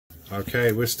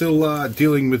Okay, we're still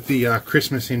dealing with the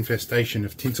Christmas infestation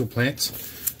of tinsel plants,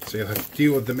 so you'll have to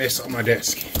deal with the mess on my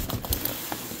desk.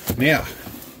 Now,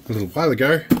 a little while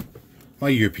ago,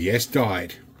 my UPS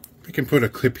died. We can put a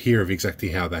clip here of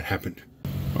exactly how that happened.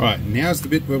 Alright, now's the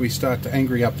bit where we start to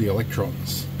angry up the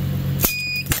electrons.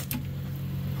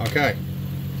 Okay,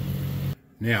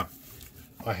 now,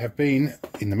 I have been,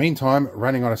 in the meantime,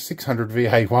 running on a 600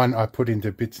 VA1 I put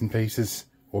into bits and pieces,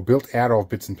 or built out of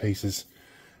bits and pieces.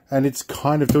 And it's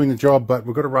kind of doing the job, but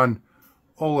we've got to run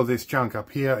all of this junk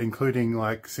up here, including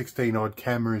like 16 odd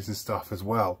cameras and stuff as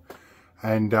well.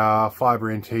 And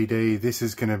fiber NTD, this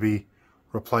is going to be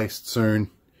replaced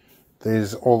soon.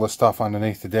 There's all the stuff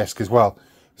underneath the desk as well.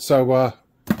 So a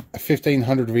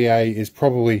 1500 VA is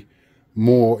probably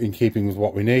more in keeping with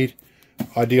what we need.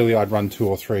 Ideally, I'd run 2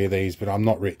 or 3 of these, but I'm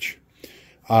not rich.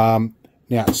 Now,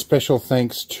 special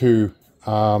thanks to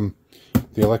the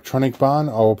Electronic Barn.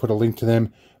 I will put a link to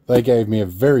them. They gave me a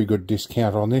very good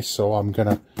discount on this, so I'm going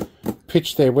to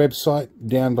pitch their website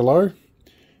down below.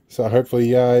 So hopefully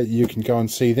you can go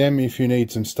and see them if you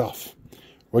need some stuff.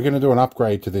 We're going to do an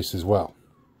upgrade to this as well.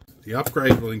 The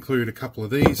upgrade will include a couple of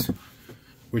these,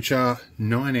 which are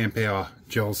 9 amp hour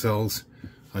gel cells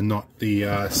and not the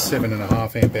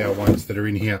 7.5 amp hour ones that are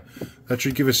in here. That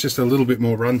should give us just a little bit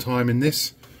more runtime in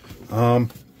this,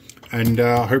 and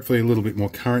hopefully a little bit more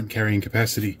current carrying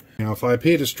capacity. Now, if I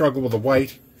appear to struggle with the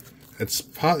weight, it's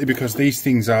partly because these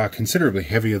things are considerably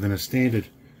heavier than a standard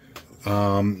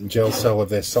gel cell of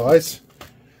their size,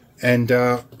 and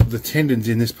the tendons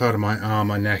in this part of my arm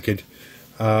are knackered.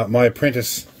 My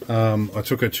apprentice, I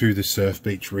took her to the surf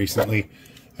beach recently,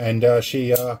 and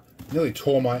she nearly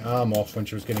tore my arm off when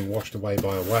she was getting washed away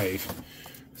by a wave.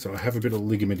 So I have a bit of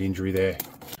ligament injury there.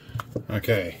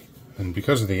 Okay, and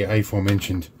because of the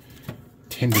aforementioned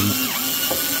tendon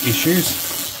issues,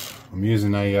 I'm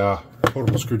using a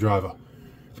portable screwdriver.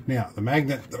 Now, the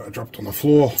magnet that I dropped on the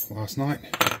floor last night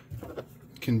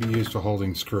can be used for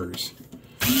holding screws.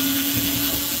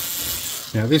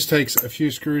 Now, this takes a few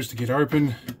screws to get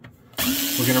open.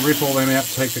 We're going to rip all them out,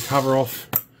 take the cover off.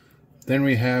 Then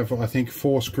we have, I think,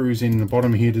 4 screws in the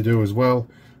bottom here to do as well.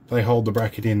 They hold the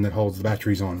bracket in that holds the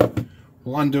batteries on.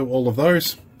 We'll undo all of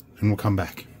those and we'll come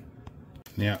back.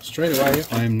 Now, straight away,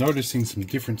 I am noticing some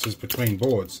differences between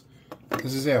boards.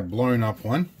 This is our blown up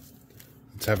one.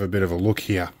 Let's have a bit of a look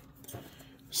here.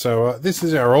 So this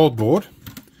is our old board,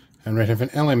 and we have an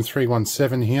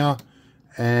LM317 here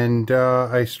and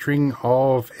a string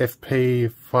of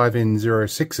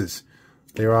FP5N06s.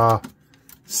 There are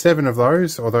 7 of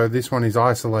those, although this one is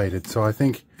isolated, so I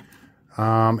think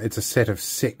it's a set of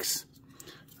 6.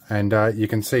 And you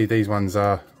can see these ones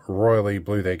royally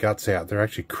blew their guts out. They're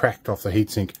actually cracked off the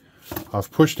heatsink.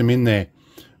 I've pushed them in there.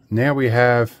 Now we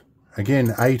have,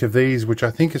 again, 8 of these, which I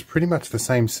think is pretty much the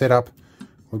same setup.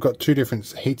 We've got 2 different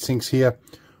heat sinks here.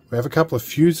 We have a couple of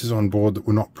fuses on board that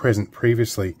were not present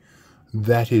previously.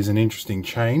 That is an interesting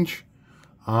change.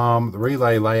 The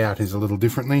relay layout is a little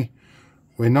differently.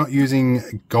 We're not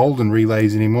using golden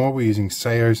relays anymore. We're using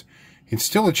Seos. It's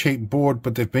still a cheap board,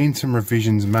 but there have been some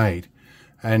revisions made.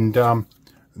 And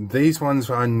these ones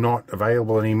are not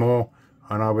available anymore.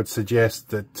 And I would suggest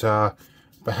that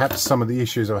perhaps some of the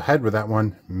issues I had with that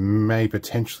one may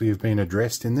potentially have been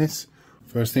addressed in this.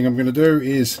 First thing I'm going to do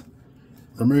is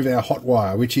remove our hot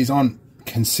wire, which is on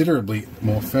considerably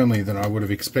more firmly than I would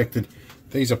have expected.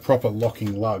 These are proper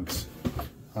locking lugs.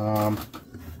 And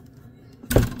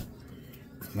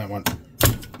that one,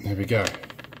 there we go.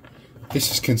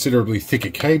 This is considerably thicker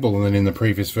cable than in the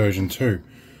previous version too.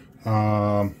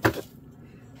 Although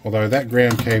that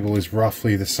ground cable is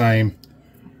roughly the same.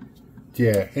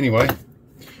 Yeah, anyway.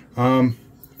 4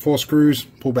 screws,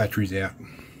 pull batteries out.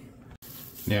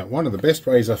 Now, one of the best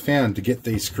ways I found to get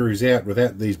these screws out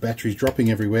without these batteries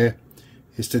dropping everywhere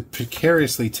is to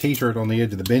precariously teeter it on the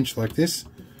edge of the bench like this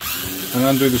and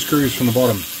undo the screws from the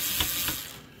bottom.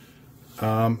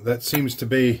 That seems to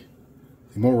be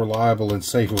the more reliable and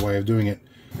safer way of doing it.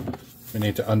 We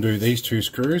need to undo these 2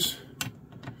 screws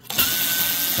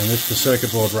and lift the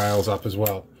circuit board rails up as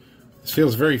well. This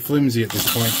feels very flimsy at this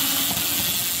point,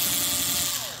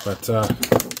 but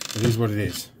it is what it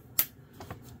is.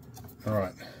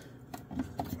 Alright,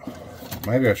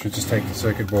 maybe I should just take the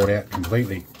circuit board out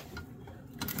completely.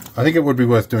 I think it would be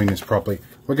worth doing this properly.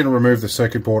 We're going to remove the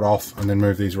circuit board off and then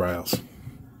move these rails.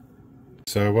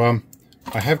 So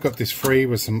I have got this free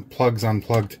with some plugs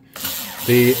unplugged.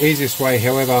 The easiest way,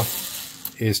 however,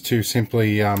 is to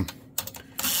simply rip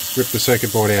the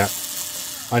circuit board out.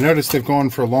 I noticed they've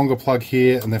gone for a longer plug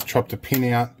here and they've chopped a pin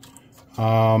out,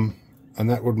 and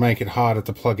that would make it harder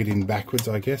to plug it in backwards,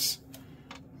 I guess.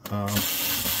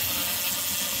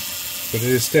 But it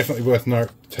is definitely worth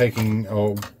taking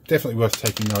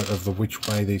note of the which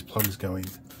way these plugs go in.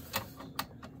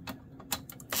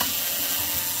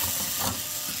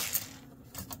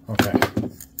 Okay.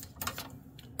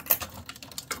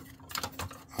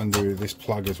 Undo this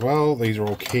plug as well. These are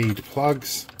all keyed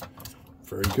plugs.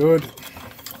 Very good.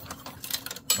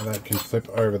 And that can flip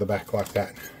over the back like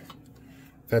that.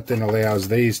 That then allows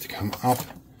these to come up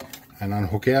and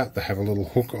unhook out. They have a little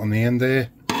hook on the end there.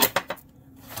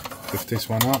 Lift this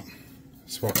one up,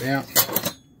 swap out.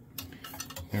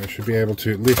 Now we should be able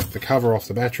to lift the cover off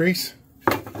the batteries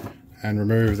and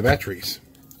remove the batteries.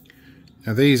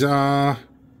 Now these are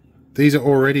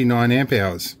already 9 amp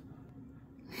hours.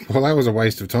 Well, that was a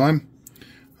waste of time.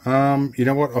 You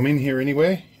know what? I'm in here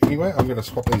anyway. I'm going to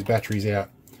swap these batteries out.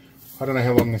 I don't know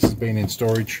how long this has been in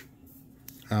storage.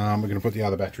 We're going to put the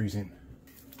other batteries in.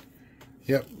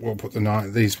 Yep, we'll put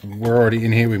these were already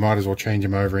in here. We might as well change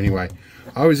them over anyway.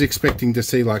 I was expecting to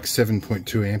see like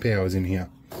 7.2 amp hours in here.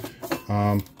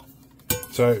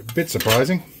 So a bit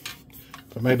surprising,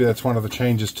 but maybe that's one of the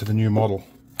changes to the new model.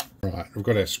 Right, we've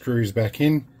got our screws back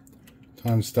in.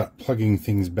 Time to start plugging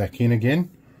things back in again.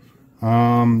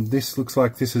 This looks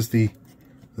like this is the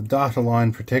data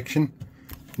line protection.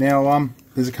 Now,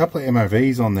 there's a couple of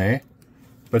MOVs on there,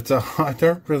 but I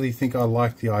don't really think I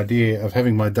like the idea of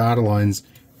having my data lines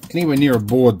anywhere near a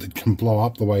board that can blow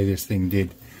up the way this thing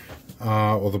did,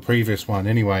 or the previous one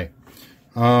anyway.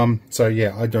 So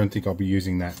yeah, I don't think I'll be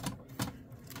using that.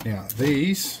 Now,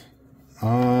 these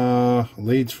are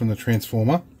leads from the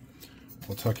transformer.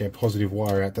 We'll tuck our positive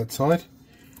wire out that side.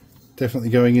 Definitely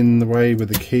going in the way with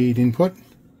the keyed input.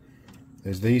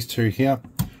 There's these two here.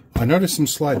 I noticed some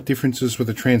slight differences with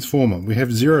the transformer. We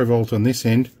have 0 volt on this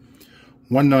end,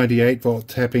 198 volt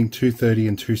tapping, 230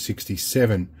 and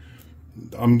 267.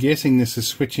 I'm guessing this is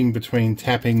switching between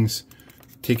tappings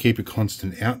to keep a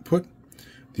constant output.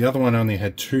 The other one only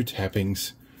had 2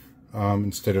 tappings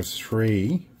instead of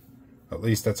 3. At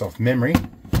least that's off memory.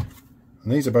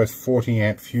 And these are both 40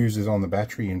 amp fuses on the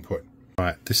battery input.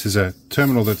 Right, this is a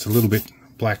terminal that's a little bit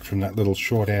black from that little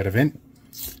short out event.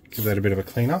 Give that a bit of a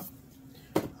clean up.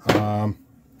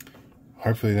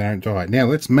 Hopefully they don't die. Now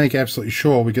let's make absolutely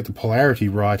sure we get the polarity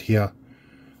right here.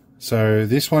 So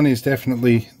this one is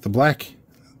definitely the black,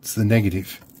 it's the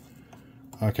negative.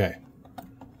 Okay.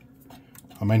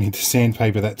 I may need to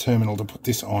sandpaper that terminal to put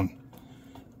this on.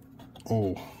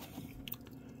 Oh,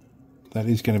 that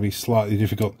is going to be slightly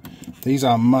difficult. These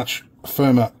are much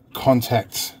firmer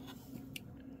contacts.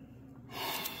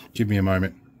 Give me a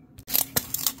moment.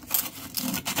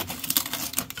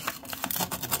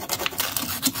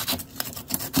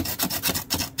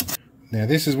 Now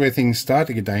this is where things start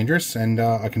to get dangerous, and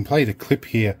I can play the clip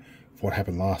here of what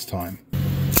happened last time.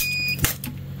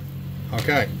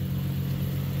 Okay.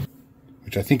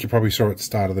 Which I think you probably saw at the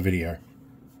start of the video.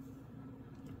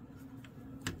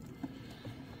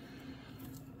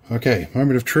 Okay,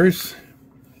 moment of truth.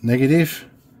 Negative,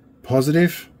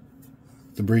 positive,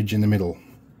 the bridge in the middle.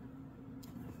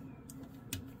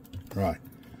 Right.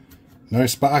 No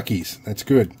sparkies, that's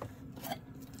good.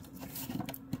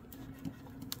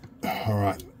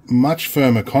 Alright, much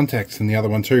firmer contacts than the other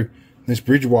one too. This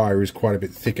bridge wire is quite a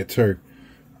bit thicker too.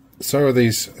 So are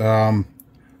these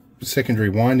secondary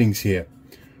windings here.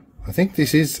 I think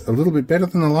this is a little bit better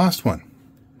than the last one.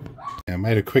 Now, I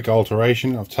made a quick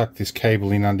alteration. I've tucked this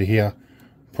cable in under here.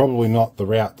 Probably not the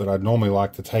route that I'd normally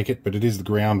like to take it, but it is the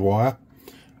ground wire.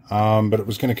 But it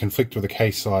was going to conflict with the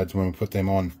case sides when we put them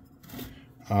on.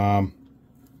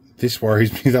 This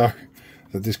worries me though,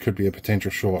 that this could be a potential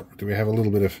short. Do we have a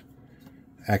little bit of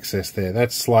access there?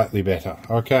 That's slightly better.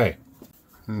 Okay.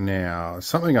 Now,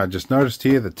 something I just noticed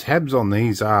here, the tabs on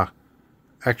these are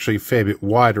actually a fair bit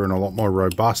wider and a lot more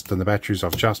robust than the batteries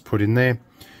I've just put in there.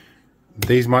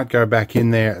 These might go back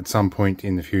in there at some point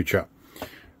in the future.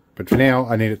 But for now,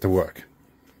 I need it to work.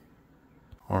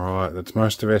 Alright, that's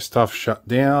most of our stuff shut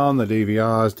down. The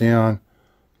DVR's down.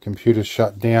 Computer's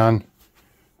shut down.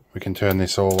 We can turn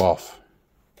this all off.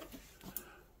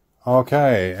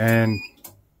 Okay, and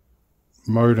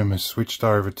modem has switched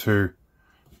over to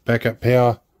backup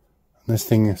power. This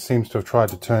thing seems to have tried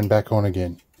to turn back on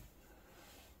again.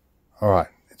 Alright,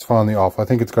 it's finally off. I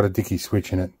think it's got a dicky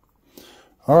switch in it.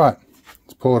 Alright,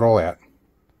 let's pull it all out.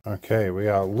 Okay, we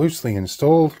are loosely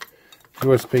installed.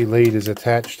 USB lead is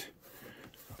attached.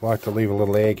 I'd like to leave a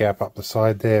little air gap up the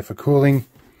side there for cooling.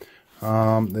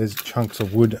 There's chunks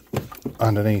of wood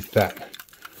underneath that.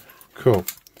 Cool.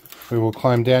 We will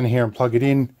climb down here and plug it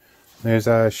in. There's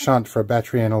a shunt for a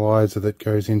battery analyzer that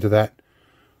goes into that.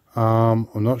 I'm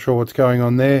not sure what's going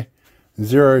on there.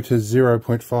 0 to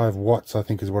 0.5 watts I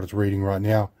think is what it's reading right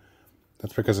now.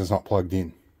 That's because it's not plugged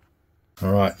in.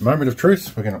 All right, moment of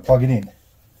truth. We're going to plug it in.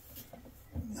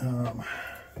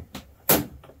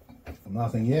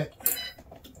 Nothing yet.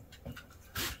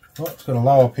 Oh, it's got a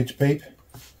lower pitch beep.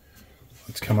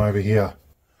 Let's come over here.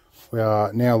 We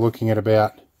are now looking at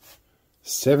about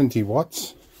 70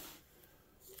 watts.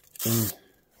 Then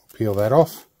peel that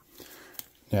off.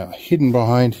 Now, hidden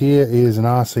behind here is an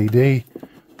RCD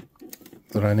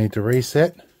that I need to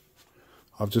reset.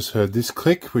 I've just heard this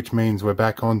click, which means we're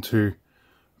back onto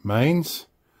mains.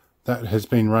 That has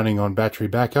been running on battery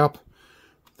backup.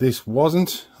 This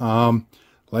wasn't.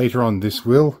 Later on this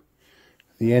will.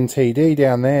 The NTD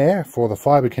down there for the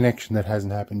fiber connection that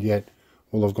hasn't happened yet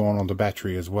will have gone onto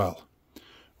battery as well.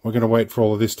 We're going to wait for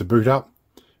all of this to boot up,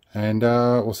 and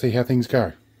we'll see how things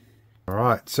go.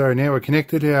 Alright, so now we're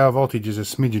connected. Our voltage is a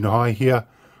smidgen high here.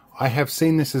 I have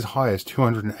seen this as high as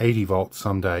 280 volts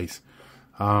some days.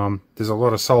 There's a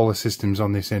lot of solar systems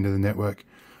on this end of the network.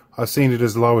 I've seen it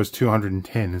as low as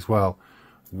 210 as well.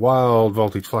 Wild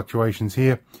voltage fluctuations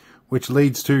here, which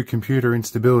leads to computer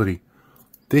instability.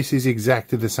 This is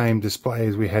exactly the same display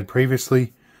as we had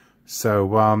previously,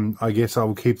 so I guess I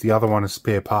will keep the other one as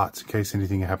spare parts in case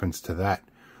anything happens to that.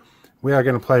 We are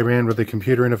going to play around with the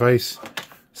computer interface,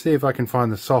 see if I can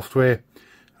find the software,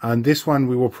 and this one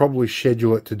we will probably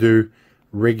schedule it to do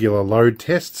regular load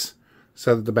tests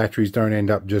so that the batteries don't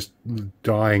end up just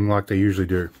dying like they usually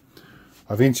do.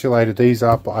 I've insulated these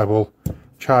up. I will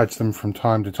charge them from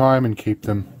time to time and keep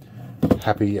them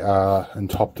happy and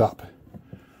topped up.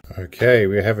 Okay,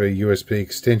 we have a USB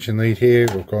extension lead here.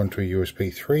 We've gone to a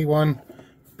USB 3 one.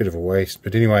 Bit of a waste,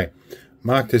 but anyway,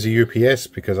 marked as a UPS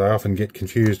because I often get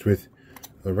confused with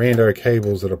the rando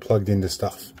cables that are plugged into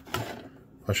stuff.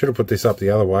 I should have put this up the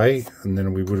other way, and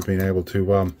then we would have been able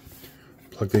to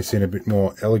plug this in a bit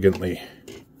more elegantly.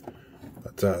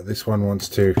 But this one wants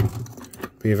to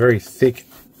be a very thick,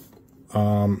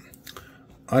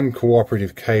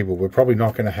 uncooperative cable. We're probably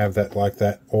not going to have that like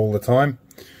that all the time.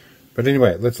 But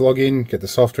anyway, let's log in, get the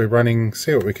software running,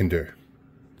 see what we can do.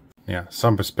 Now,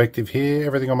 some perspective here.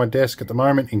 Everything on my desk at the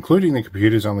moment, including the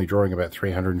computer, is only drawing about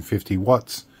 350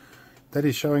 watts. That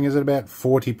is showing us at about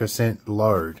 40%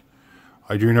 load.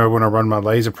 I do know when I run my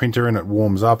laser printer and it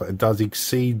warms up, it does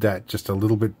exceed that just a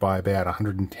little bit by about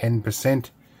 110%.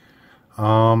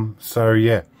 So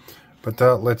yeah, but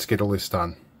let's get all this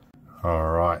done.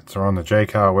 Alright, so on the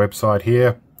JCar website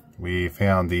here, we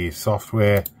found the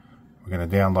software. We're going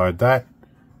to download that,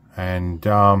 and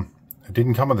it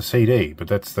didn't come with a CD, but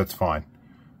that's fine.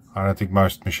 I don't think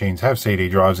most machines have CD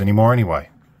drives anymore anyway.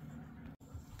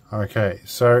 Okay,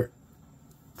 so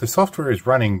the software is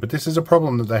running, but this is a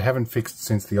problem that they haven't fixed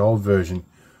since the old version.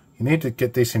 You need to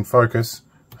get this in focus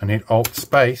and hit Alt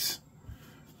space,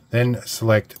 then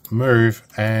select move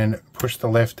and push the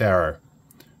left arrow,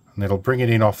 and it'll bring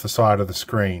it in off the side of the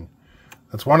screen.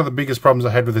 That's one of the biggest problems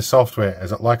I had with this software,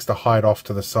 as it likes to hide off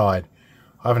to the side.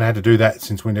 I haven't had to do that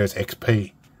since Windows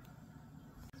XP.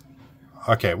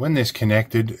 Okay, when this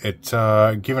connected, it's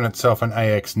given itself an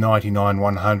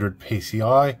AX99100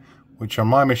 PCI, which on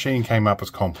my machine came up as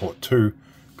COM port 2,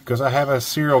 because I have a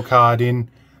serial card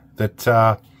in that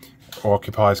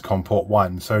occupies COM port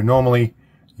 1. So normally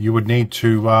you would need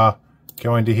to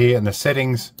go into here in the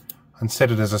settings and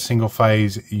set it as a single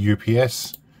phase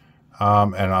UPS,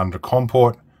 and under COM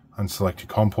port, and select your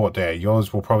COM port there.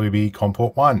 Yours will probably be COM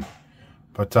port 1,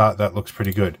 but that looks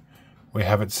pretty good. We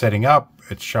have it setting up,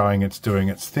 it's showing it's doing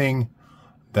its thing.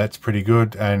 That's pretty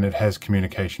good, and it has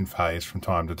communication failures from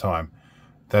time to time.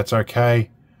 That's okay.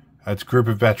 It's group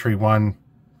of battery 1.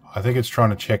 I think it's trying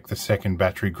to check the second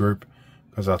battery group,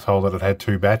 because I told it it had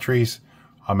 2 batteries.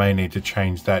 I may need to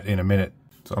change that in a minute.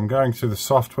 So I'm going through the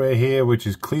software here, which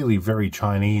is clearly very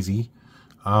Chinesey.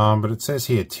 But it says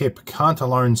here, tip, can't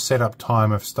alone set up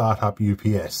time of startup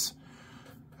UPS.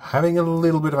 Having a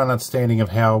little bit of an understanding of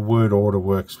how word order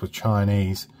works with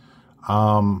Chinese,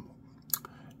 or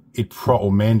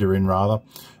Mandarin rather,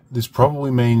 this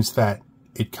probably means that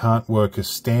it can't work as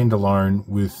standalone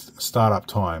with startup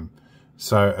time.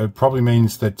 So it probably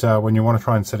means that when you want to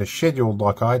try and set a schedule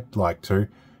like I'd like to,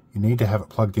 you need to have it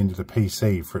plugged into the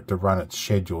PC for it to run its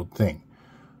scheduled thing.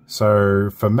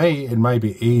 So for me, it may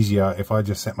be easier if I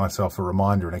just set myself a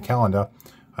reminder in a calendar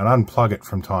and unplug it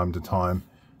from time to time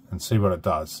and see what it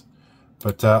does.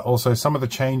 But also some of the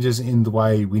changes in the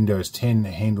way Windows 10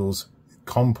 handles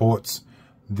COM ports,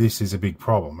 this is a big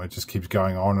problem. It just keeps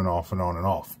going on and off and on and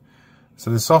off. So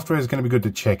the software is going to be good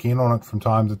to check in on it from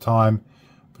time to time,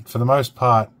 but for the most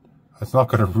part, it's not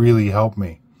going to really help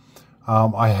me.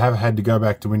 I have had to go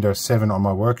back to Windows 7 on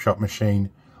my workshop machine,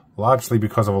 largely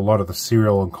because of a lot of the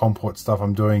serial and COM port stuff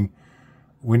I'm doing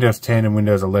Windows 10 and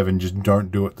Windows 11 just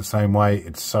don't do it the same way.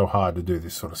 It's so hard to do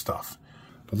this sort of stuff.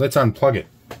 But let's unplug it.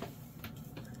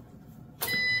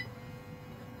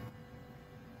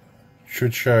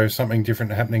 Should show something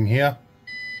different happening here.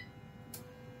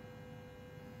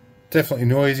 Definitely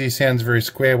noisy, sounds very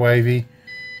square wavy,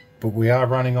 but we are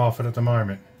running off it at the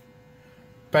moment.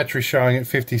 Battery showing at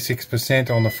 56%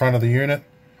 on the front of the unit.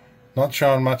 Not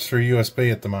showing much through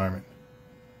USB at the moment.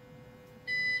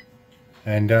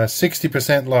 And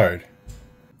 60% load.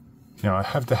 Now I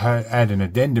have to add an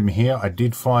addendum here. I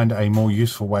did find a more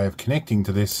useful way of connecting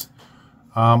to this.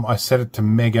 I set it to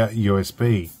Mega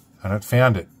USB and it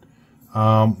found it,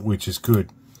 which is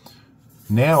good.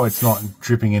 Now it's not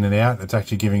dripping in and out, it's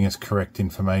actually giving us correct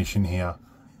information here.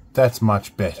 That's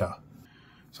much better.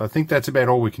 So I think that's about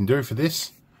all we can do for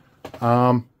this.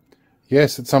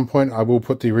 Yes, at some point I will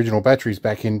put the original batteries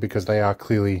back in because they are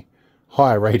clearly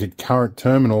higher rated current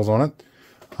terminals on it.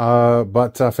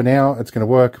 But for now it's going to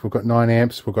work. We've got 9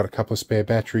 amps, we've got a couple of spare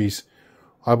batteries.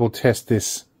 I will test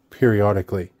this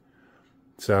periodically.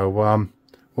 So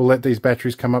we'll let these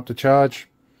batteries come up to charge.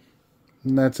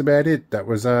 And that's about it. That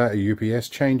was a UPS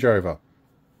changeover.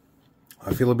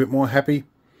 I feel a bit more happy,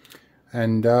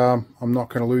 and I'm not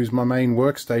going to lose my main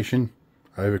workstation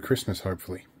over Christmas,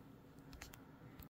 hopefully.